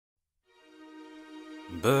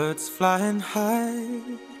Birds flying high,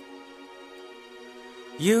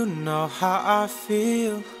 you know how I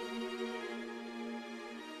feel.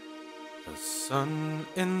 The sun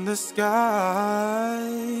in the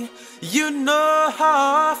sky, you know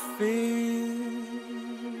how I feel.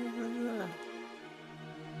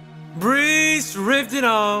 Breeze drifting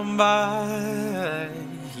on by,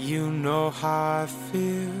 you know how I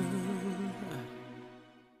feel.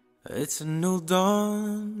 It's a new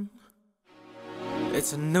dawn,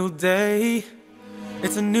 it's a new day,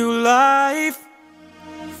 it's a new life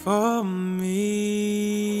for me.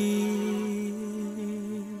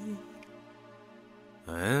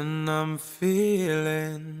 And I'm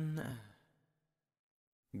feeling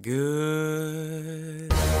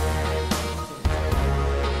good.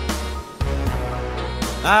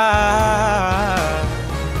 I'm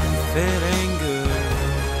feeling good.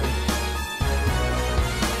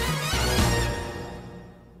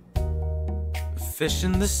 Fish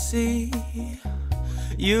in the sea,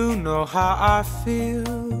 you know how I feel.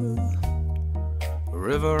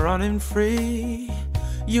 River running free,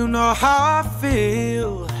 you know how I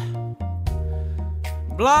feel.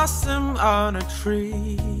 Blossom on a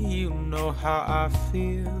tree, you know how I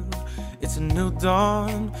feel. It's a new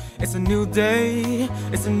dawn, it's a new day,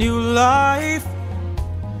 it's a new life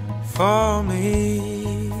for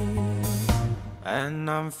me. And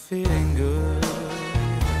I'm feeling good.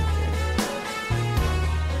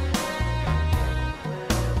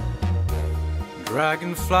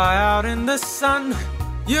 Dragonfly out in the sun,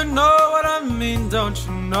 you know what I mean, don't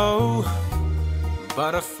you know?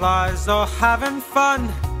 Butterflies all having fun,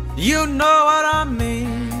 you know what I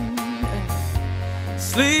mean.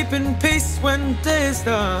 Sleep in peace when day's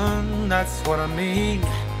done, that's what I mean.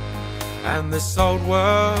 And this old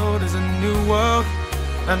world is a new world,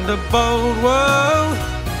 and a bold world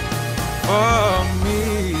for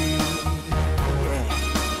me.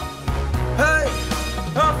 Hey,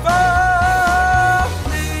 for me.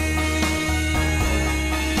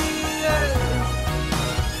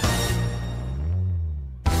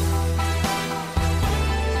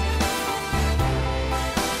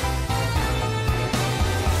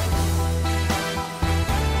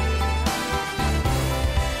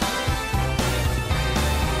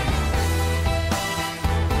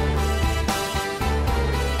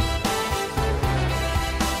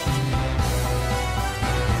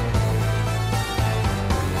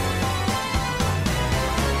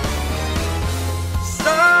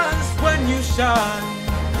 Shine,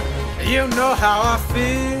 you know how I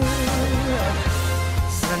feel.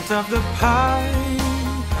 Scent of the pine,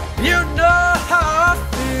 you know how I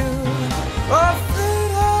feel. Oh,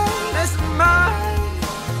 freedom is mine,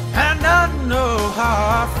 and I know how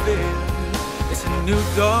I feel. It's a new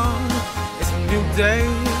dawn, it's a new day,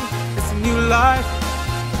 it's a new life.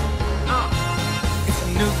 It's a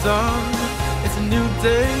new dawn, it's a new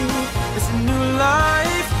day, it's a new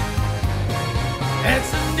life.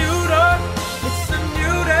 It's a new dawn, it's a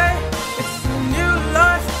new day, it's a new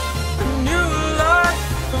life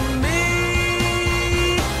for me.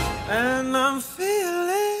 And I'm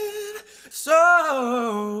feeling so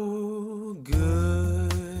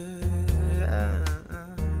good.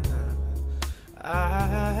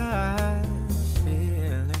 I'm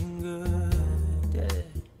feeling good.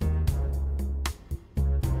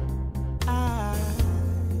 I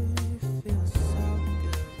feel so good.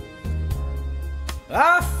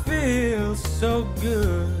 I feel so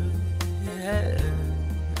good. Yeah.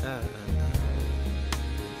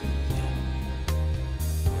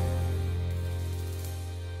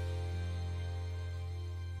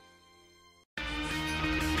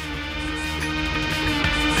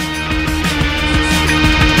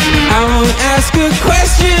 I won't ask a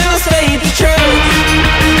question, I'll say the truth.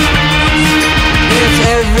 It's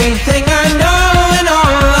everything I know and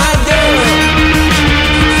all I do.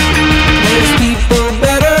 There's people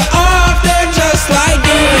better off, they're just like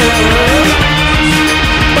you.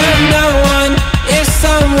 But no one is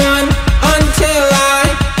someone until I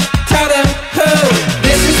tell them who.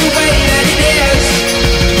 This is the way that it is.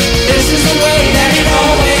 This is the way that it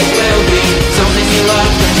always will be. Something you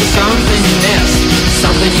love, then something you miss.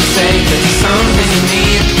 Something you say, then something you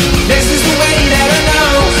need. This is the way that I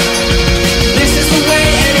know. This is the way,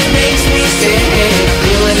 and it makes me sick. I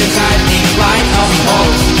feel it inside me like a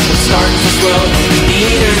pulse. It's starting to swell, and the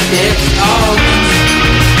meter dips. Oh.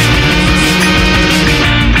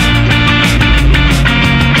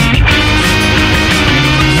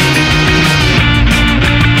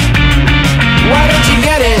 Why don't you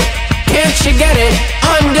get it? Can't you get it?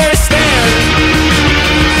 Understand?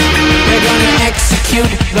 They're gonna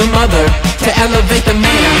execute the mother to elevate the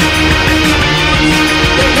man.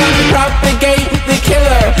 They're gonna propagate the killer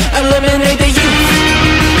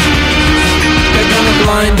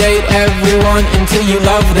everyone until you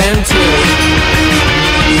love them too.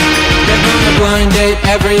 They're gonna blind date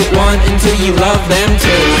everyone until you love them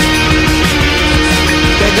too.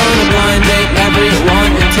 They're gonna blind date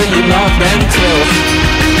everyone until you love them too.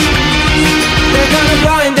 They're gonna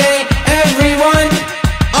blind date everyone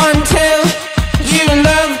until you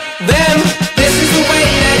love them. This is the way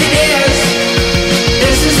that it is.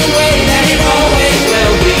 This is the way that it always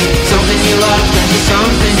will be. Something you love turns to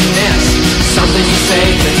something you miss. Something you say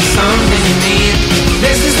turns to something you need.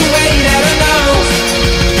 This is the way that I know.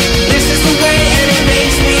 This is the way and it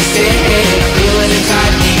makes me sick. I feel it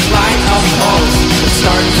inside me like a pulse. It's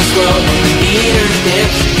starting to slow when the meter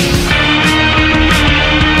dips.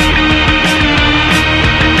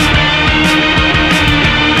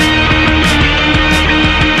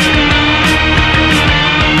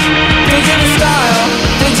 Digital style,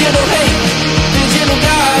 digital hate, digital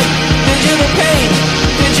guide, digital pain,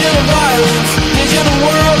 digital violence, digital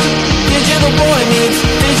world, digital boy meets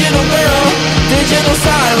digital girl, digital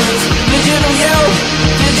silence, digital yell,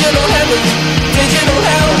 digital heaven, digital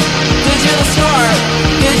hell, digital start,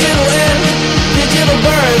 digital end, digital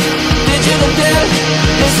birth, digital death.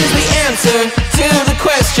 This is the answer to the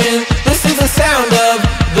question. This is the sound of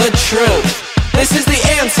the truth. This is the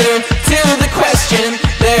answer to the question.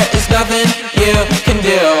 There is nothing you can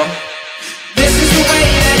do. This is the way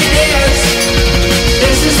that it is.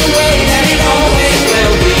 This is the way that it always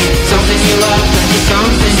will be. Something you love turns to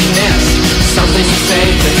something you miss. Something you say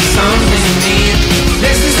turns to something you need.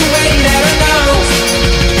 This is the way that I know.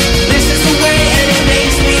 This is the way and it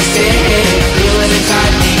makes me sick. I feel it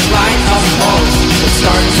inside me like a pulse. It's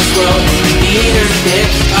starting to slow and the meter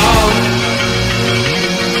dips. Oh.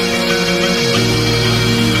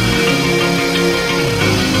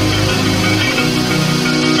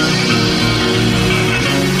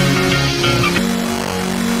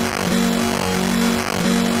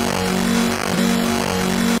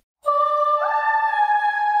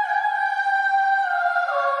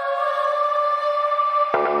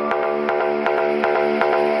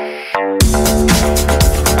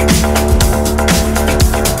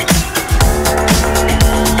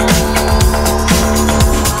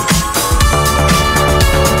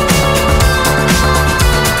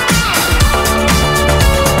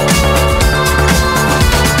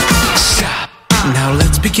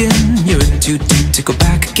 You're in too deep to go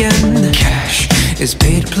back again. Cash is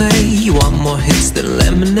pay to play. You want more hits than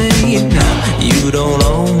lemonade. You don't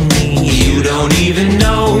own me. You don't even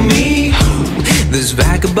know me. This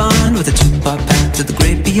vagabond with a two-part path to the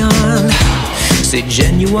great beyond. Say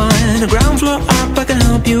genuine, a ground floor up I can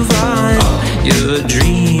help you find. You're a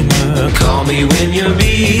dreamer, call me when you're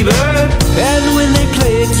Bieber. And when they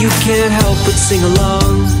play it you can't help but sing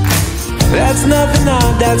along. That's nothing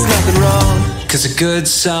odd, that's nothing wrong. 'Cause a good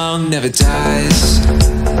song never dies.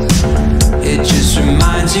 It just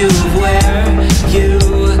reminds you of where you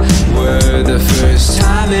were the first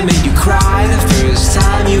time it made you cry, the first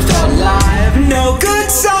time you felt alive. No good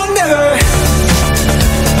song never.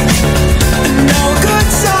 No good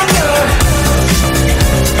song never.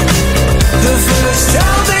 The first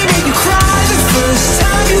time they made you cry, the first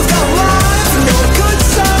time you felt alive. No good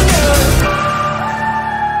song never.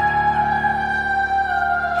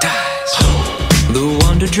 The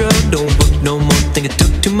wonder drug don't work no more, think it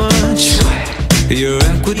took too much. Your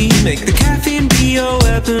equity, make the caffeine be your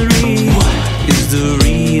weaponry. Is the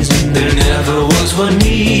reason there never was one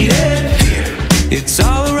needed. It's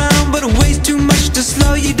all around but it weighs too much to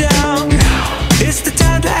slow you down. It's the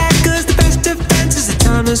time to act 'cause the best defense is the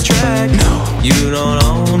timeless track. No, you don't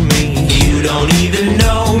own me, you don't even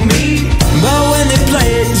know me. But when they play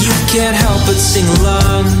it you can't help but sing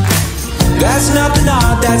along. That's nothing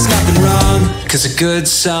odd, that's nothing wrong. 'Cause a good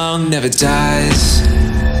song never dies.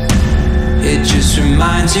 It just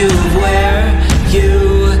reminds you of where you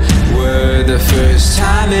were the first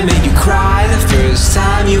time it made you cry, the first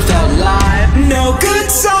time you felt alive. No good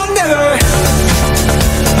song never.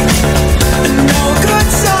 No good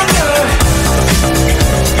song never.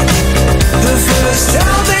 The first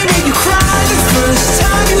time they made you cry, the first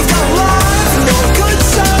time you felt alive. No good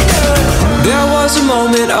song never. There was a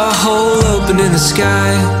moment, a hole opened in the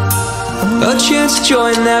sky, a chance to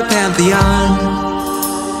join their pantheon.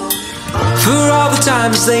 For all the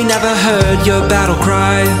times they never heard your battle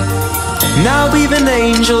cry, now even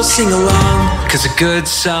angels sing along. 'Cause a good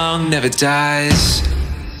song never dies.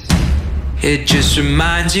 It just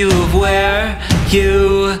reminds you of where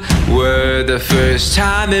you were the first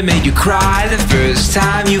time it made you cry, the first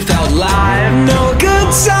time you felt alive. No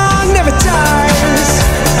good song never dies.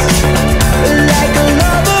 Like a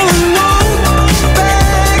lover who won't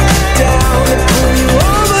back down, pull you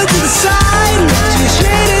over to the side, look you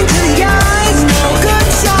straight into the eye.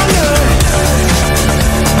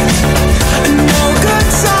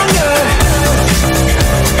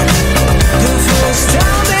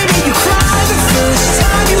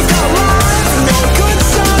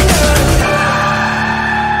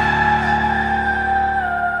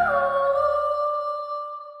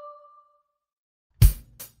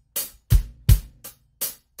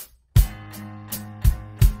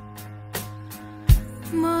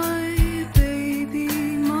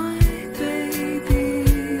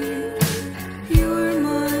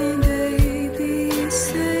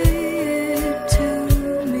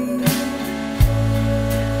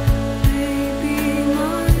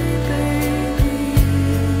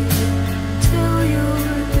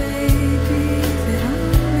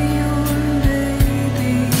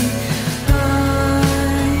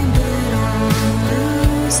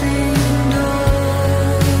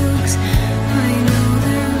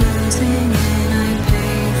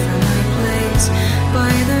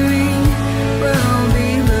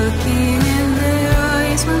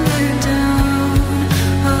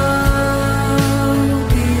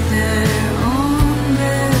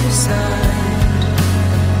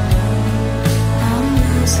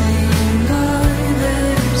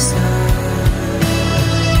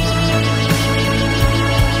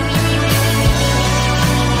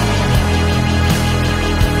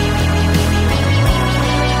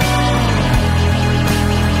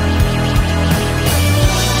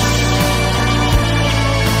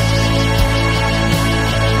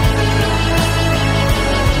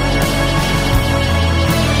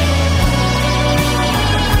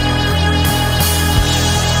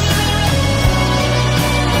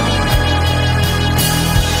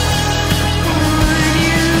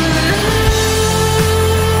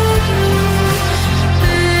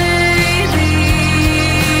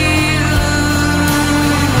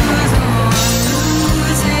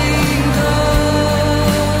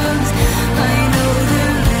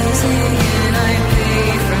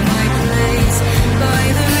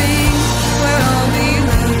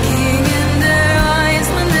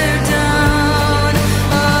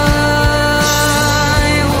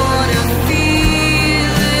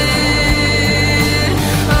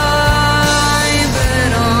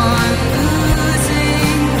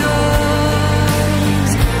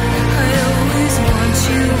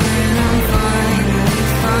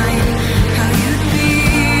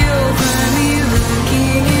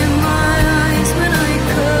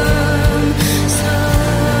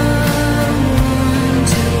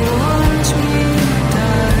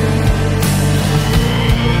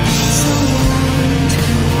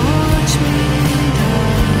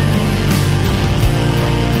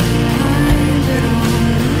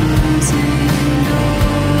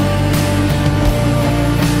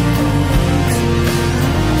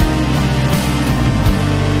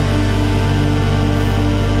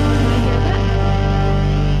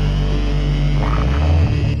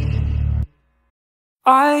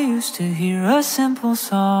 I used to hear a simple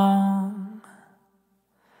song.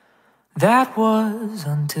 That was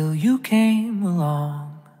until you came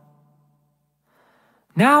along.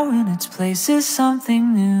 Now in its place is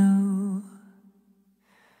something new.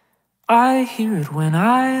 I hear it when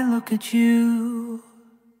I look at you.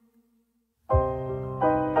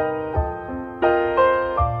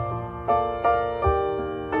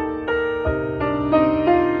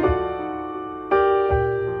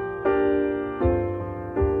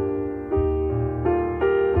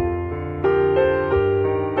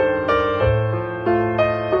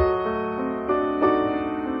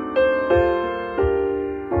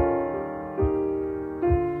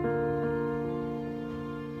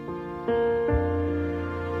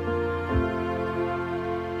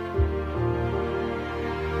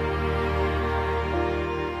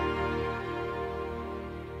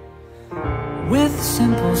 With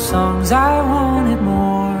simple songs I wanted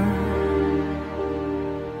more.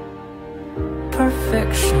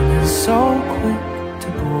 Perfection is so quick to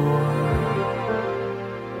bore.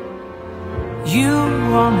 You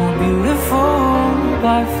are more beautiful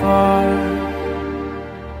by far.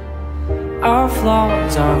 Our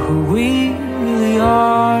flaws are who we really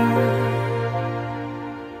are.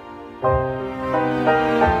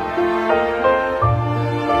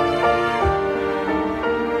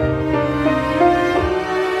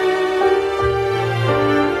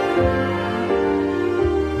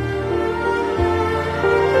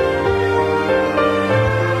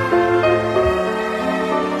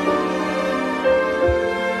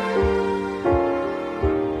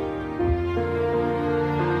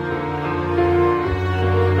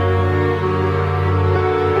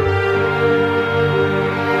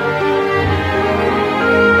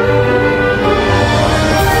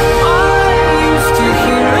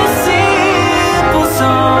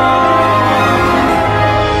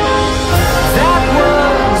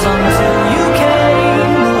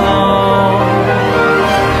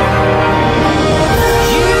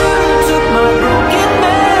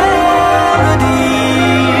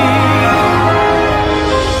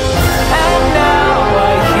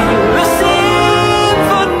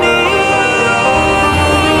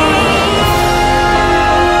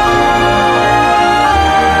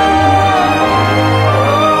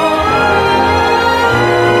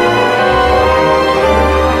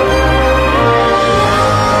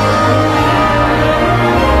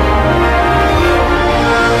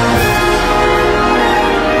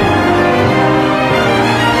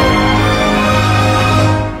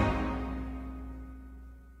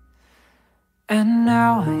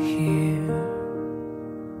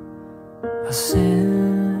 a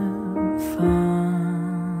symphony.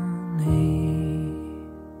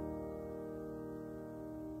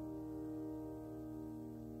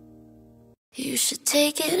 You should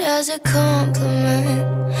take it as a compliment.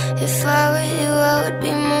 If I were you, I would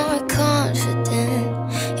be more confident.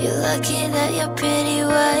 You're lucky that you're pretty,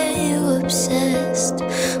 why are you obsessed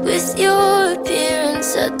with your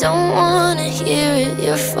appearance? I don't wanna hear it,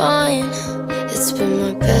 you're fine. It's been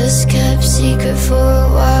my best kept secret for a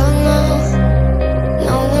while now.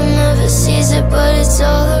 No one ever sees it, but it's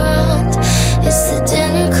all around. It's the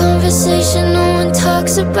dinner conversation no one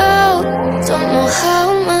talks about. Don't know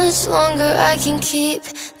how much longer I can keep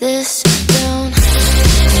this down.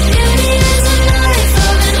 Beauty is a knife,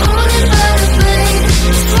 I've been holding by the blade.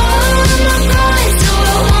 Swallowing my pride, so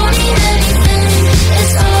I won't eat anything.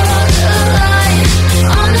 It's all a lie.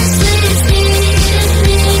 Honestly, it's me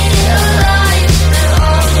alive. They're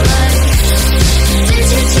all like, did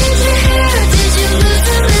you change your hair? Did you lose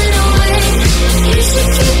a little weight? You should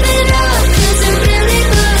keep it up, cause it really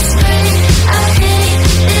looks great. I hate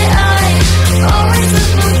it, I always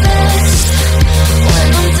look my best when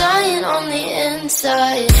I'm dying on the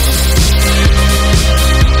inside.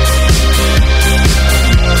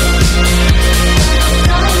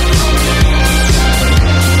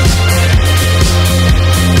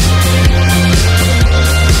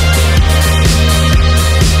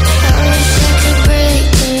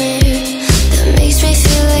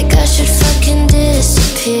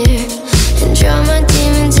 And drown my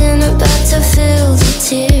demons in a bathtub filled with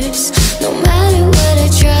tears. No matter what I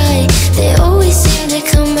try, they always seem to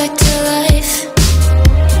come back to life.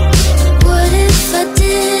 What if I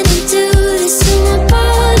didn't do this to my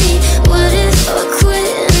body? What if I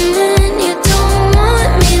quit and then you don't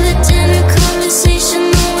want me? The dinner conversation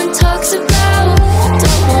no one talks about.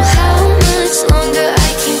 Don't know how much longer I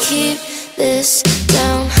can keep this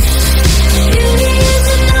down. Beauty is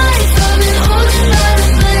a knife, I've been holding by the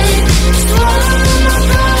blade. Swallowing my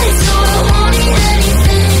pride, so I won't eat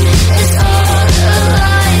anything. It's all a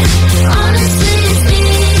lie. Honestly, it's me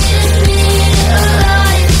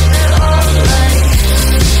alive. They're all like,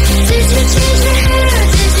 did you change your hair?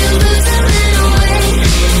 Did you lose a little weight?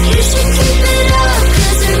 You should keep it up,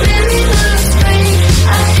 cause it really looks great.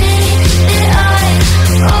 I hate it, I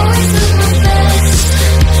always look my best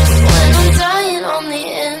when I'm dying on the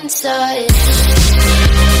inside.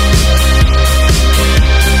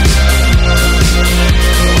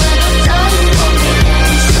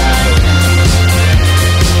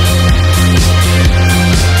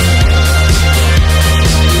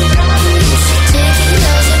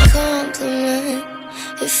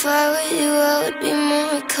 If I were you, I would be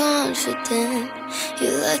more confident.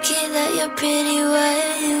 You're lucky that you're pretty, why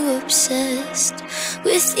are you obsessed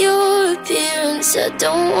with your appearance? I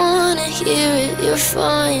don't wanna hear it, you're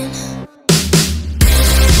fine.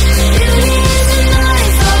 Beauty is a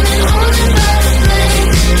knife, I've been holding by the blade.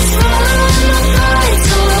 Swallowing my pride,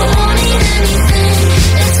 so I won't eat anything.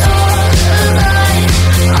 It's all a lie.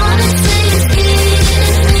 Honestly, it's me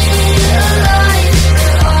alive.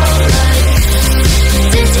 They're all like,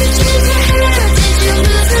 did you change your hair? Did you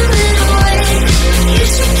lose a little weight? You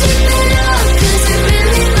should keep it up, cause it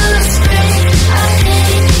really looks great. I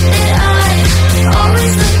hate it, I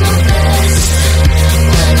always look my best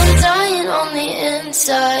when I'm dying on the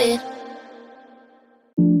inside.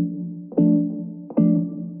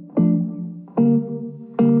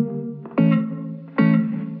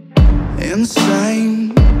 Insane,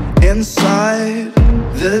 inside,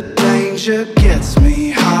 the danger gets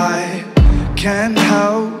me high. Can't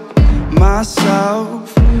help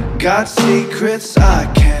myself, got secrets I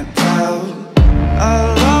can't tell.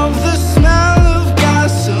 I love the smell of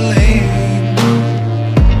gasoline.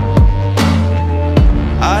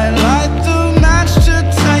 I light the match to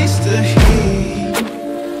taste the heat.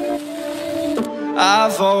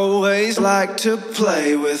 I've always liked to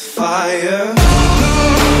play with fire.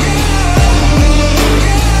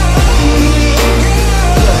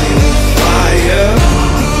 Play with fire.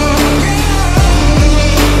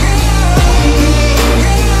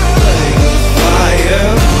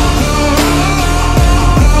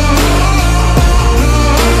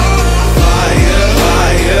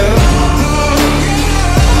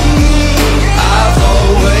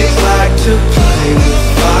 To play with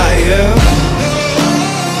fire.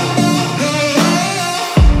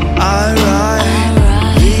 I ride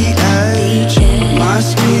the edge, my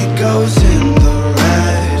speed goes in the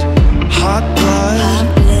red. Hot blood,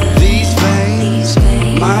 these veins,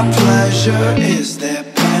 my pleasure is their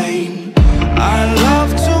pain. I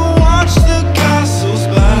love to watch the castles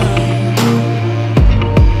burn.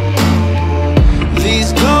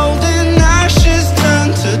 These golden ashes turn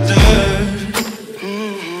to dirt.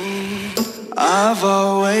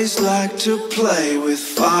 to play with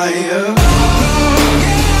fire.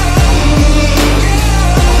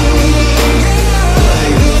 Play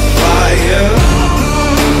with fire.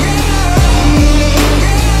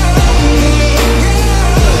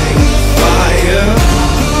 Play with fire.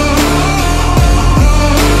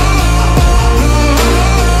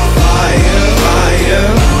 Fire, fire.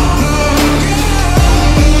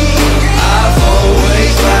 I've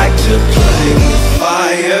always liked to play with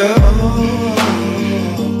fire.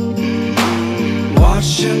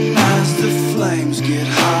 Watching as the flames get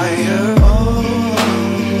higher.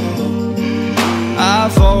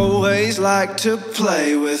 I've always liked to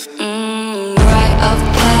play with Rite of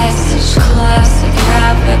passage, classic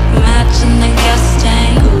habit, matching the gas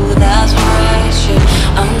tank. Ooh, that's right, shit.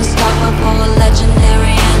 Unstoppable,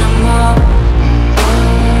 legendary animal.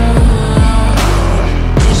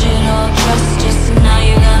 Digital justice, now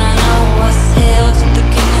you're gonna know what's hail to the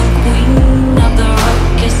king and queen of the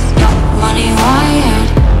ruckus. Got money wired,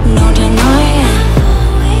 no denying. I've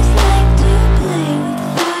always liked to play with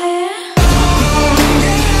fire.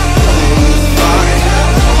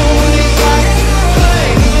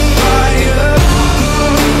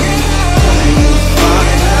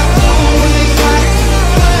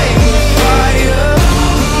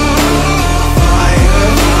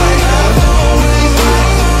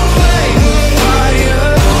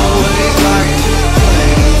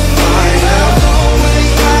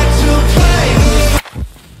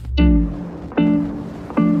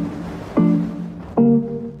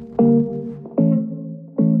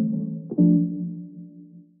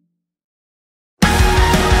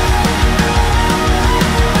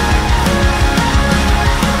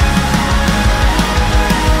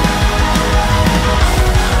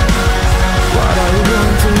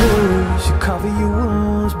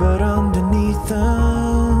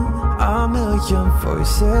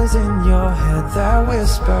 Voices in your head that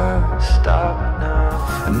whisper, stop now.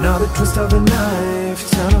 Another twist of a knife,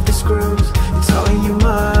 turn off the screws. It's telling you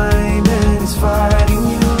my man is fighting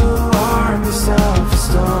you. Arm yourself, a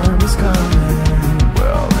storm is coming.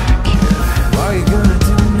 Well, kid, what are you gonna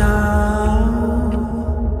do now?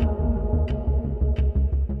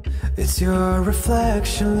 It's your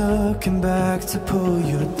reflection looking back to pull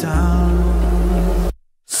you down.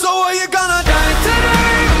 So are you gonna die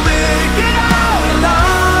today or make it out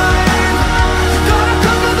alive? Gonna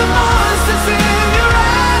conquer the monsters in your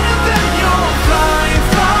head and then you'll fly,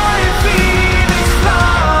 fly, Phoenix,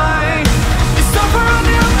 fly. It's time for a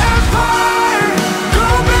new empire. Go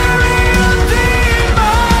bury your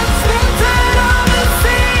demons, tinted on the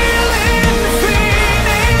ceiling,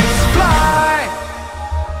 Phoenix, fly.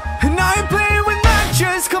 And I ain't playing with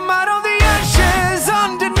matches, come out of the ashes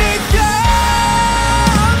underneath you.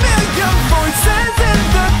 Voices in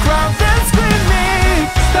the crowd that's screaming,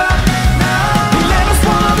 stop now. Let us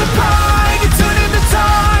swallow the pie, you're turning the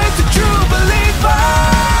tide to true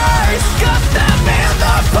believers. Got them in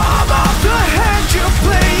the palm of the hand, you're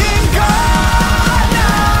playing God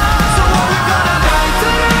now. So are we gonna die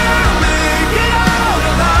today or make it out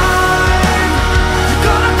alive? You're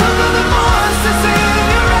gonna conquer the monsters in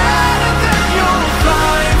your head and then you'll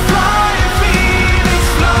fly, fly, Phoenix,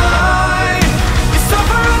 fly. It's time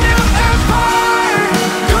for a new empire.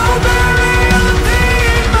 Go bury your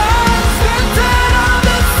demons, tinted on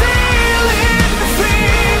the ceiling,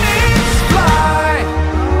 Phoenix, fly.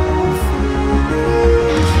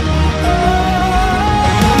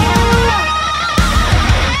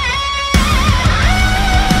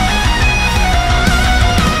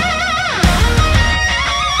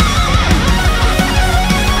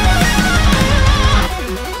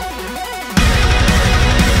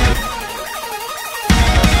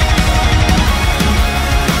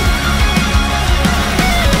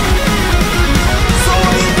 So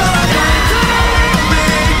are you gonna die today or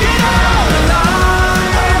make it out alive?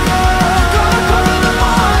 Gonna conquer the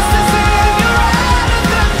monsters in your head and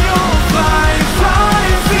then you'll fly, fly,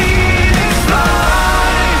 Phoenix, fly.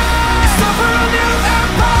 It's time for a new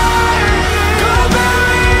empire. Go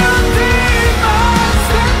bury your demons,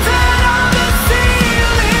 tinted on the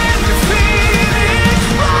ceiling, Phoenix,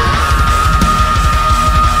 fly.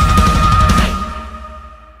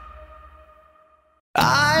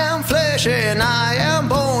 I am flesh and I am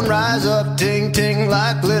bone. Rise up, ting ting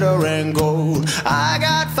like glitter and gold. I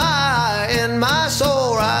got fire in my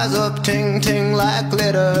soul. Rise up, ting ting like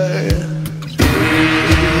glitter.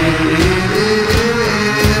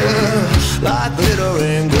 Like glitter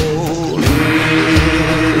and gold.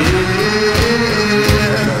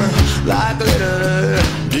 Like glitter.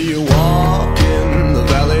 Do you walk in the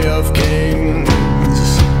valley of kings?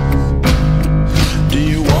 Do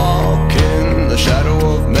you walk in the shadow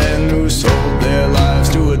of men who sold their lives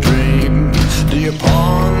to a dream?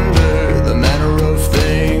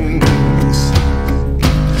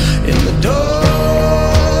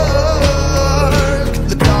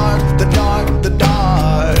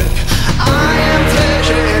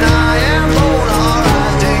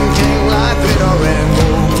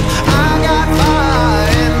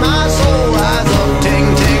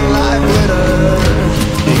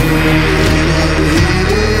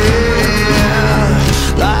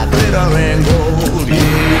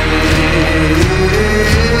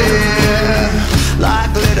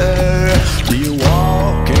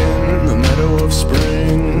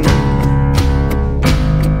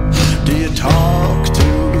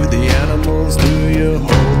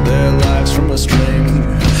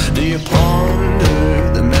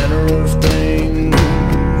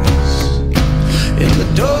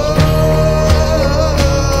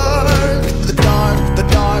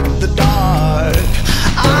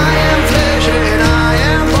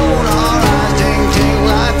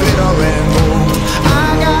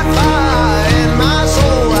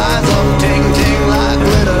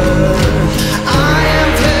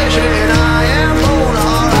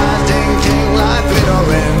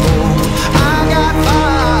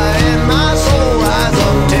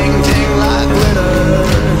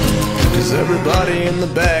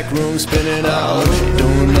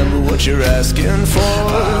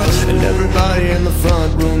 And everybody in the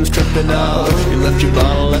front room's tripping out. You left your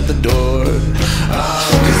bottle at the door.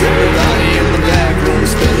 Cause everybody in the back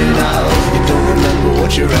room's spinning out. You don't remember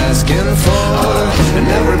what you're asking for. And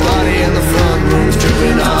everybody in the front room's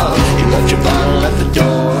tripping out. You left your bottle at the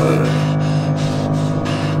door.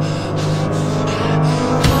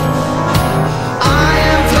 I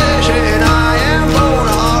am flesh and I am bone.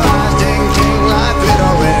 Our eyes ting ting like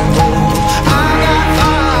glitter and gold. I got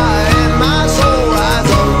fire in my soul. Eyes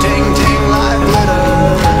all ting ting like glitter.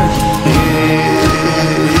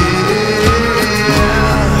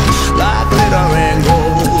 Like glitter and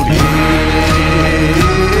gold, yeah.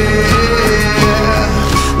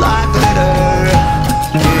 Like glitter, yeah.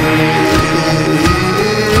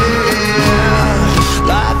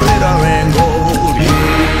 Like glitter and gold, yeah.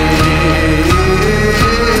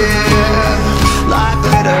 Like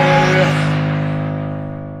glitter.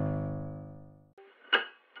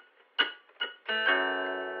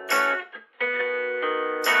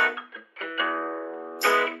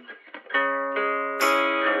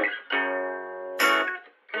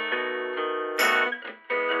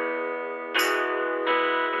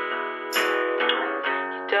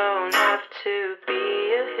 Don't have to be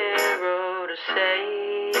a hero to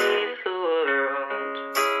save the world.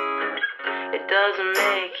 It doesn't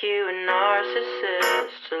make you a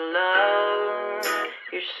narcissist to love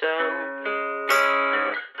yourself.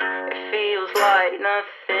 It feels like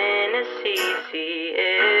nothing is easy,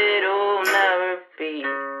 it'll never be.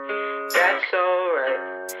 That's alright,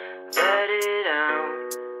 let it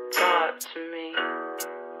out, talk to me.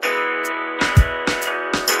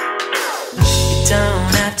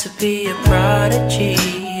 Don't have to be a prodigy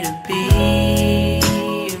to be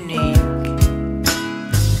unique.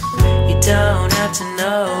 You don't have to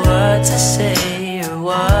know what to say or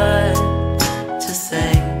what to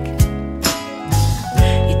think.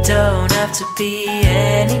 You don't have to be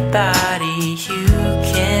anybody you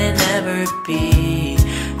can never be.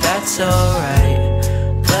 That's alright,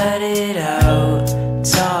 let it out,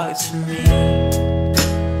 talk to me.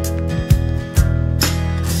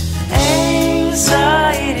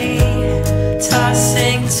 Anxiety,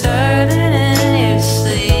 tossing, turning in your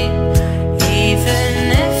sleep.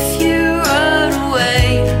 Even if you run away,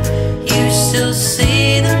 you still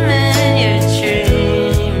see them in your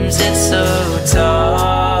dreams. It's so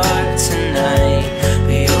dark tonight,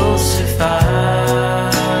 but you'll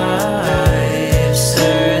survive,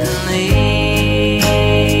 certainly.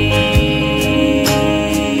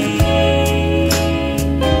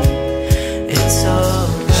 It's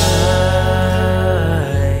alright,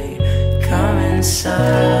 come inside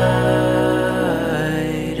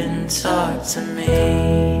and talk to me.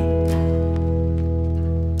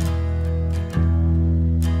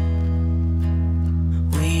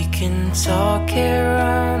 We can talk here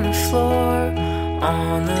on the floor,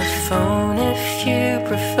 on the phone if you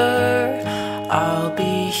prefer. I'll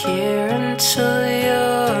be here until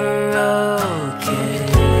you're okay.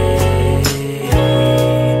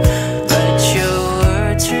 Let your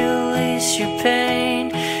words release your pain.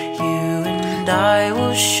 You and I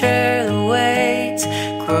will share the weight,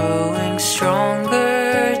 growing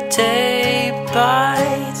stronger day by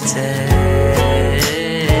day.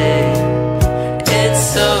 It's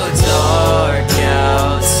so dark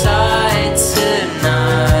outside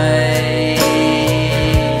tonight.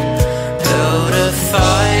 Build a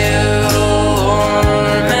fire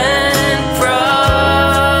warm and bright,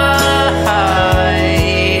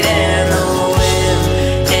 and the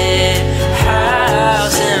wind it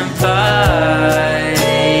howls and bites.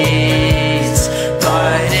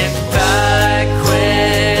 Bite it back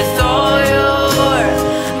with all your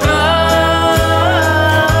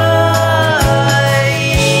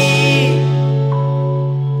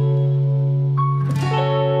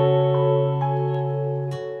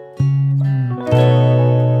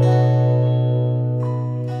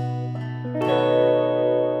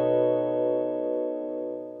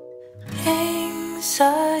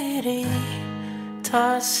anxiety,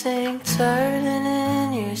 tossing, turning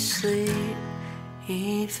in your sleep.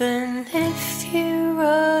 Even if you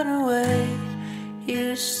run away,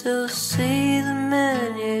 you still see them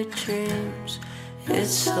in your dreams.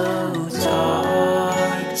 It's so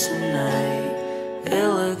dark tonight, it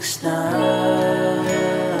looks nice.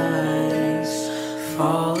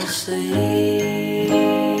 Fall asleep.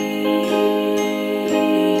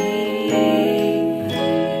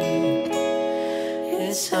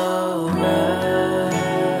 It's alright,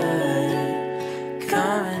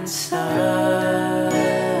 come inside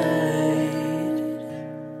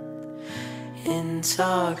and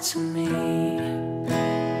talk to me.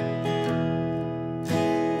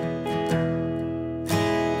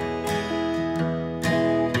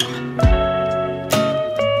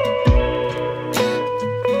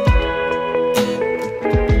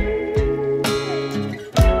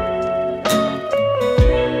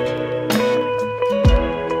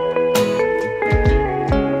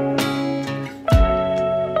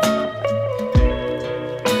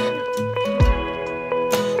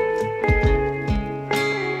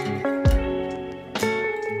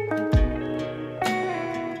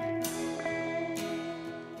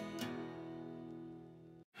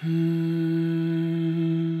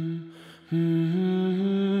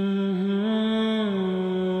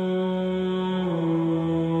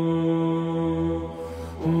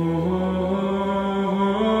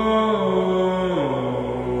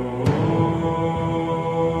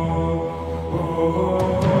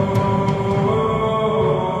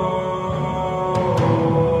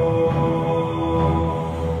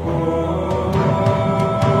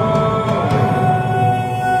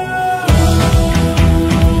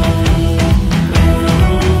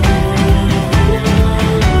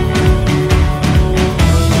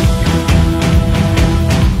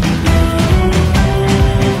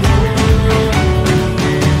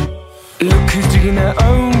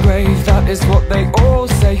 Is what they all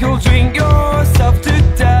say. You'll drink yourself to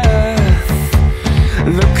death.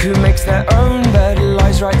 Look who makes their own bed,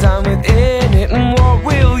 lies right down within it. And what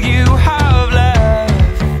will you have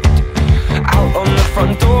left? Out on the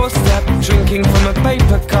front doorstep, drinking from a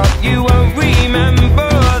paper cup. You won't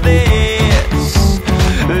remember this.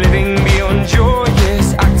 Living beyond your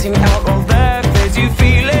years, acting out all their fears. You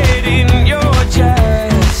feel it in your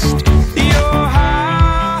chest. Your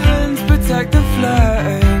hands protect the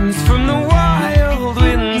flames from the wild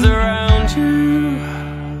winds around you.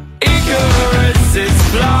 Icarus is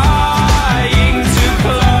flying too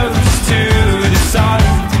close to the sun,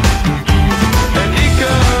 and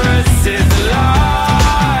Icarus's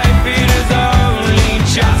life, it has only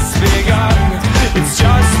just begun. It's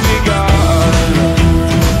just begun.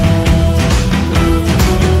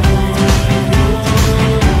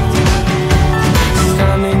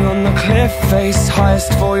 Standing on the cliff face,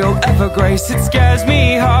 highest fall you'll ever grace. It scares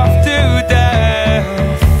me half to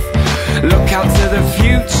death. Look out to the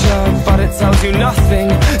future, but it tells you nothing.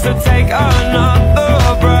 So take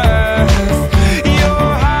another breath. Your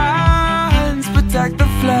hands protect the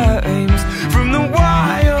flames from the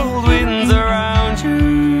wild winds around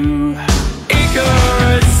you.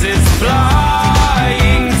 Icarus is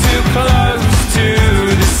flying too close to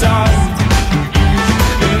the sun,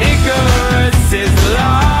 and Icarus's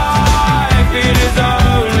life, it is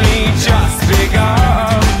only just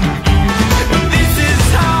begun. This is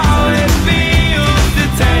how it feels to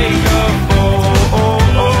take a fall.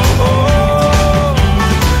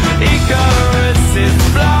 Icarus is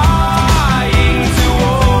flying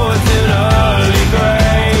towards an early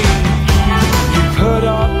grave. You put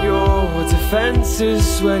up your defenses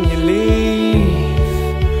when you leave.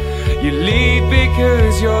 You leave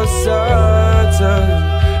because you're certain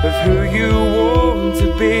of who you want to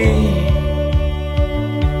be.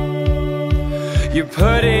 You're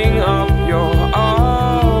putting up your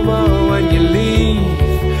armor when you leave,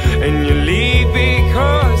 and you leave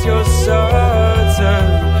because you're certain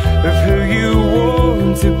of who you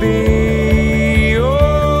want to be.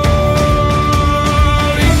 Oh,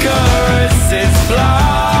 Icarus is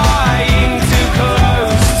flying too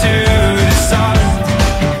close to the sun,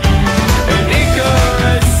 and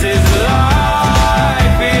Icarus's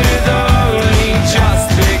life, it has only just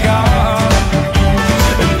begun.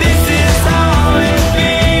 This is how it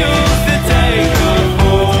feels to take a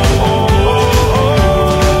fall.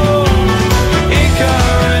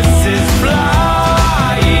 Icarus is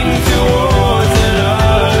flying towards an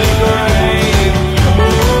early grave.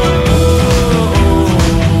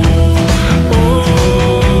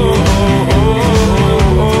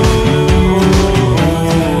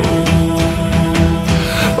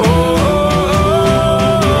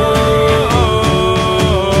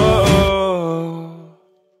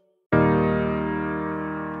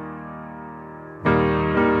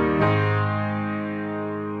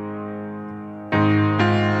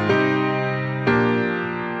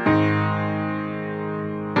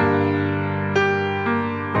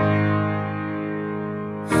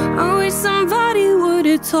 I wish somebody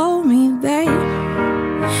would've told me, babe,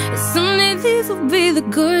 that someday these will be the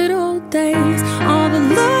good old days. All the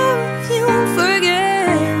love you won't forget,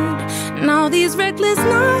 and all these reckless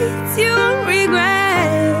nights you won't regret.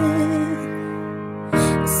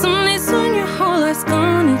 Someday soon your whole life's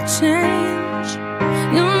gonna change.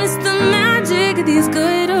 You'll miss the magic of these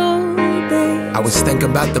good old days. I was thinking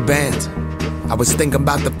about the band, I was thinking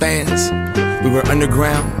about the fans. We were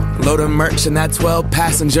underground, loading merch in that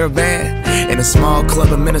 12-passenger van, in a small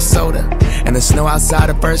club in Minnesota, and the snow outside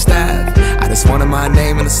of First Ave. I just wanted my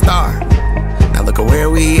name in a star. Now look at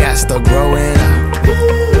where we at, still growing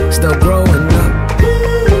up, still growing up.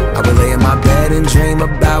 I would lay in my bed and dream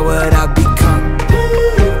about what I'd become.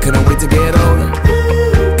 Couldn't wait to get older,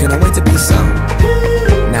 couldn't wait to be some.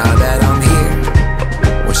 Now that I'm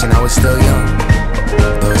here, wishing I was still young.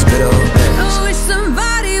 Those good old days. I wish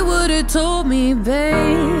somebody would've told me,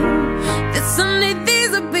 babe, that someday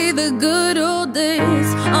these would be the good old days.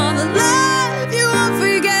 all the love you won't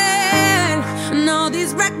forget, and all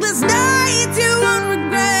these reckless nights you won't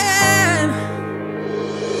regret.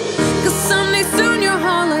 'Cause someday soon your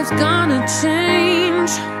whole life's gonna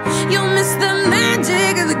change. You'll miss the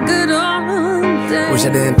magic of the good old days. Wish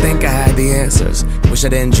I didn't think I had the answers. Wish I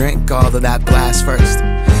didn't drink all of that glass first.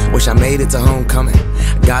 Wish I made it to homecoming,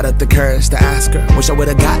 got up the courage to ask her. Wish I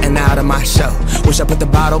would've gotten out of my show. Wish I put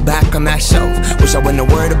the bottle back on that shelf. Wish I wouldn't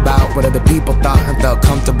have worried about what other people thought and felt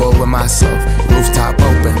comfortable with myself. Rooftop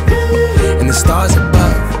open, and the stars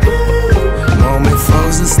above. Moment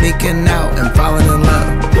frozen, sneaking out and falling in love.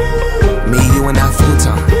 Me, you, and that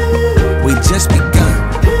futon, we just begun.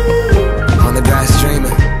 On the grass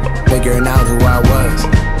dreaming, figuring out who I was.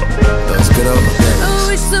 Those good old days. I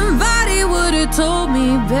wish somebody would've told me,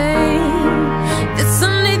 babe, that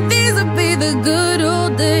someday these would be the good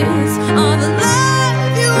old days. All the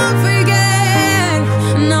love you won't forget,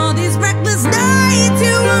 and all these reckless nights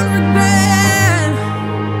you won't regret.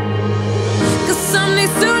 'Cause someday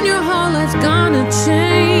soon your whole life's gonna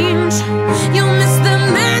change. You'll miss the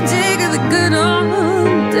magic of the good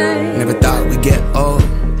old days. Never thought we'd get old.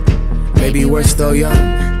 Maybe we're still young.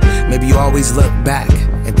 Maybe you always look back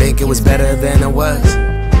and think it was better than it was.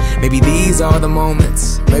 Maybe these are the moments.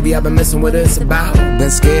 Maybe I've been missing what it's about.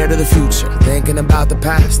 Been scared of the future, thinking about the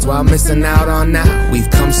past while missing out on now. We've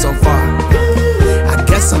come so far, I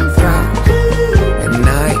guess I'm proud. And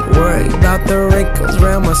I ain't worried about the wrinkles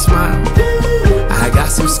around my smile. I got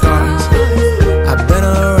some scars, I've been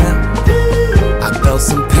around. I felt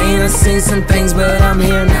some pain, I've seen some things, but I'm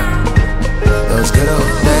here now. Those good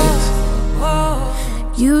old days.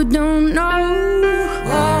 You don't know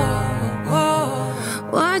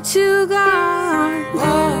what you got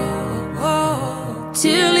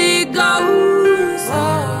till it goes,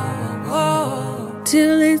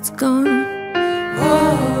 till it's gone.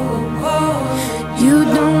 You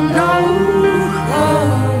don't know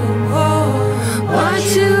what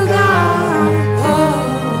you got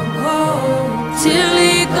till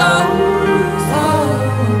it goes,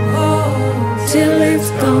 till it's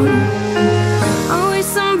gone. I wish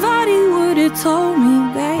somebody would've told me,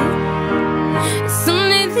 babe,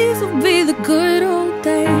 someday these will be the good old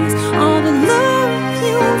days. All the love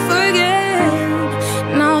you won't forget,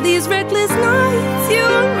 and all these reckless nights you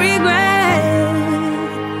won't regret.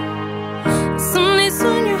 Someday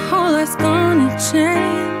soon your whole life's gonna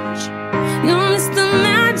change.